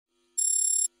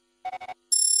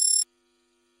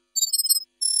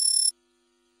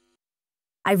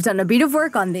I've done a bit of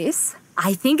work on this.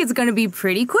 I think it's gonna be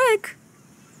pretty quick.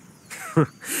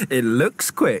 It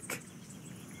looks quick.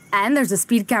 And there's a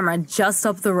speed camera just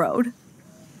up the road.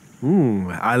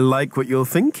 I like what you're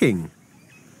thinking.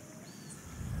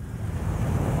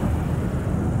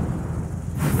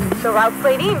 The route's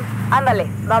waiting. Ándale,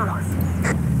 vamos.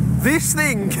 This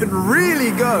thing can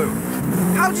really go.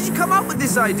 How did you come up with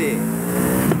this idea?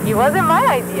 It wasn't my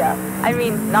idea. I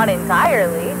mean, not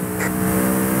entirely.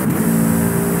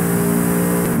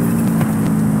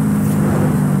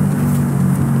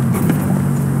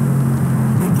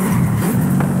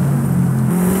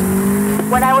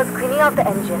 When I was cleaning out the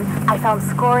engine, I found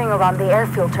scoring around the air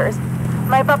filters.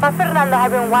 My Papa Fernando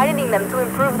had been widening them to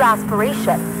improve the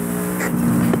aspiration.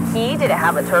 He didn't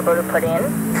have a turbo to put in.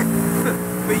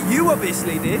 But you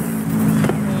obviously did.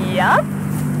 Yup.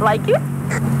 Like it?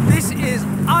 This is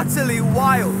utterly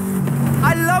wild.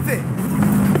 I love it.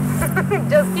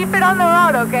 Just keep it on the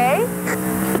road, okay?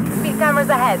 Speed cameras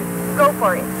ahead. Go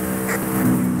for it.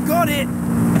 Got it.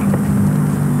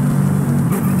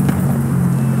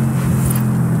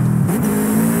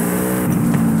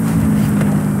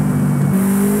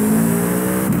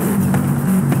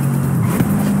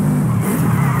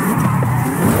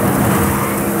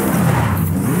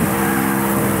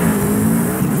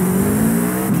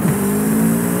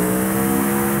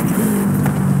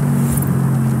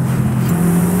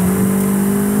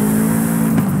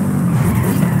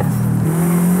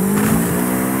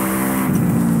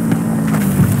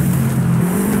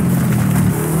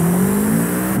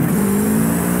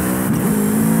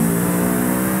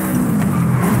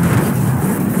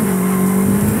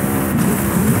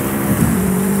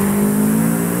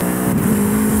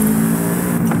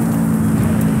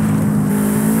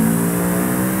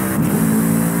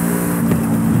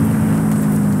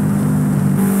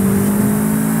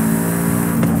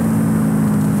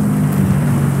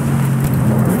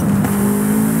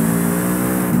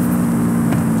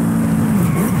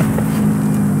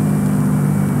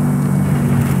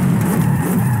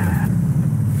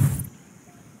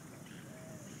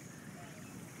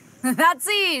 That's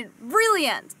it!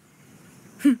 Brilliant!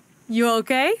 You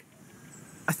okay?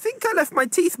 I think I left my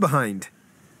teeth behind.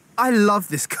 I love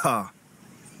this car.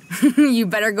 You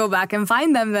better go back and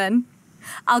find them then.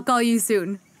 I'll call you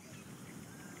soon.